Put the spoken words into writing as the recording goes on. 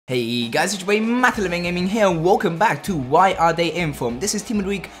Hey guys, it's your boy Matt11 Gaming here and welcome back to Why Are They Informed. This is Team of the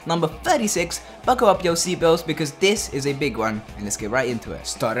Week number 36. Buckle up your seatbelts because this is a big one and let's get right into it.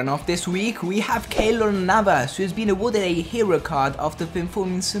 Starting off this week, we have Navas, who has been awarded a hero card after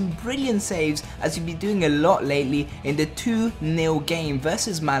performing some brilliant saves as he's been doing a lot lately in the 2-0 game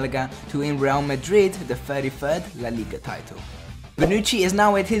versus Malaga to win Real Madrid the 33rd La Liga title. Bonucci is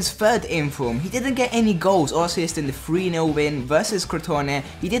now at his third inform. He didn't get any goals or assists in the 3-0 win versus Crotone.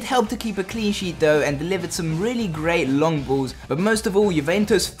 He did help to keep a clean sheet though and delivered some really great long balls, but most of all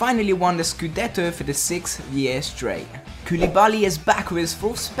Juventus finally won the Scudetto for the 6th year straight. Koulibaly is back with his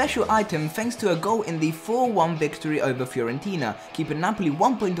fourth special item thanks to a goal in the 4-1 victory over Fiorentina, keeping Napoli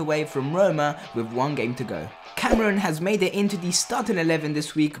 1 point away from Roma with 1 game to go. Cameron has made it into the starting 11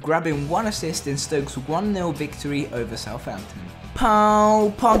 this week, grabbing 1 assist in Stoke's 1-0 victory over Southampton.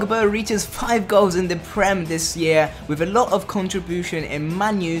 Pogba reaches 5 goals in the Prem this year with a lot of contribution in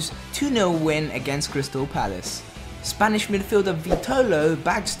Man U's 2-0 win against Crystal Palace. Spanish midfielder Vitolo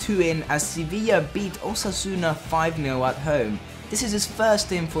bagged 2 in as Sevilla beat Osasuna 5-0 at home. This is his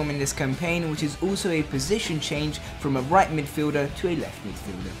first inform in this campaign, which is also a position change from a right midfielder to a left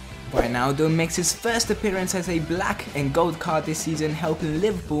midfielder. Wijnaldum makes his first appearance as a black and gold card this season, helping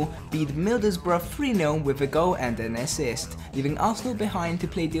Liverpool beat Middlesbrough 3-0 with a goal and an assist, leaving Arsenal behind to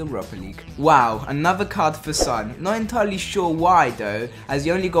play the Europa League. Wow, another card for Son. Not entirely sure why though, as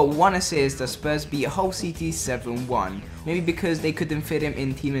he only got 1 assist as Spurs beat Hull City 7-1. Maybe because they couldn't fit him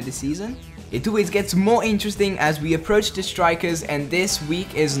in team of the season? It always gets more interesting as we approach the strikers, and this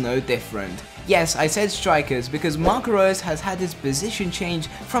week is no different. Yes, I said strikers because Reus has had his position change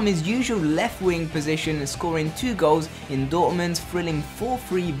from his usual left wing position, scoring 2 goals in Dortmund's thrilling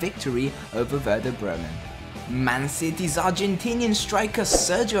 4-3 victory over Werder Bremen. Man City's Argentinian striker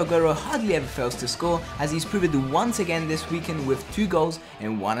Sergio Aguero hardly ever fails to score, as he's proved once again this weekend with 2 goals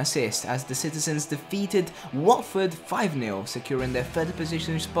and 1 assist as the citizens defeated Watford 5-0, securing their 3rd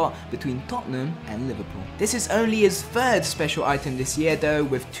position spot between Tottenham and Liverpool. This is only his 3rd special item this year though,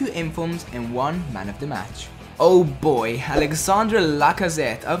 with 2 informs and 1 man of the match. Oh boy, Alexandre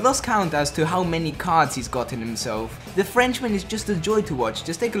Lacazette. I've lost count as to how many cards he's gotten himself. The Frenchman is just a joy to watch.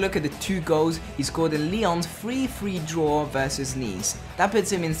 Just take a look at the 2 goals he scored in Lyon's 3-3 draw versus Nice. That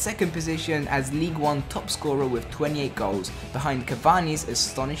puts him in 2nd position as League 1 top scorer with 28 goals, behind Cavani's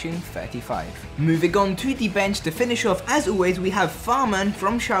astonishing 35. Moving on to the bench to finish off, as always we have Farman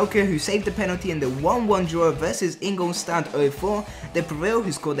from Schalke, who saved the penalty in the 1-1 draw versus Ingolstadt 04, De Prevel,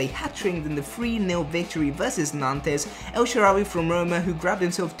 who scored a hat-trick in the 3-0 victory versus Nantes, El Shaarawy from Roma, who grabbed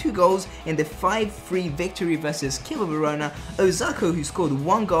himself 2 goals in the 5-3 victory versus Kiel Verona, Ozako, who scored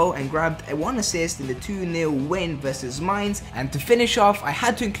 1 goal and grabbed 1 assist in the 2-0 win versus Mainz, and to finish off I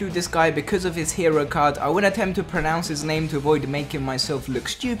had to include this guy because of his hero card. I won't attempt to pronounce his name to avoid making myself look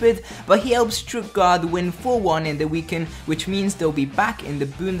stupid, but he helped Stuttgart win 4-1 in the weekend, which means they'll be back in the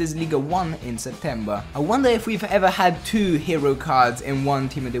Bundesliga 1 in September. I wonder if we've ever had 2 hero cards in one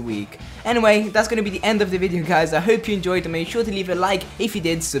team of the week. Anyway, that's going to be the end of the video guys. I hope you enjoyed and make sure to leave a like if you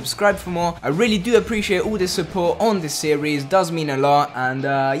did, subscribe for more. I really do appreciate all the support on this series, does mean a lot, and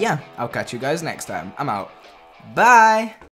yeah, I'll catch you guys next time. I'm out. Bye!